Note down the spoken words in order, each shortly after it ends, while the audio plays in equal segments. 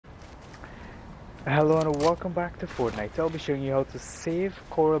Hello and welcome back to Fortnite. I'll be showing you how to save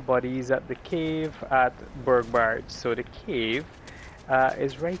coral bodies at the cave at Berg Barge. So the cave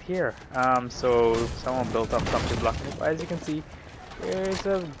is right here. So someone built up something blocking it. As you can see, there's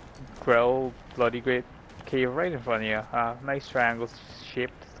a bloody great cave right in front of you. Nice triangle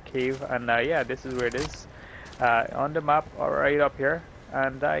shaped cave, and yeah, this is where it is. On the map, right up here.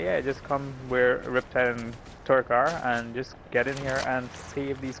 And yeah, just come where Riptide and Turk are, and just get in here and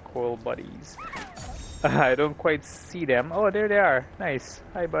save these coral bodies. I don't quite see them. Oh, there they are. Nice.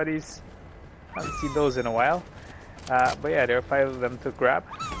 Hi, buddies. Haven't seen those in a while. But yeah, there are 5 of them to grab.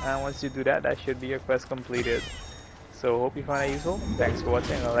 And once you do that, that should be your quest completed. So hope you found it useful. Thanks for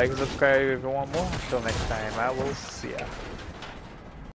watching. Like and subscribe if you want more. Until next time, I will see ya.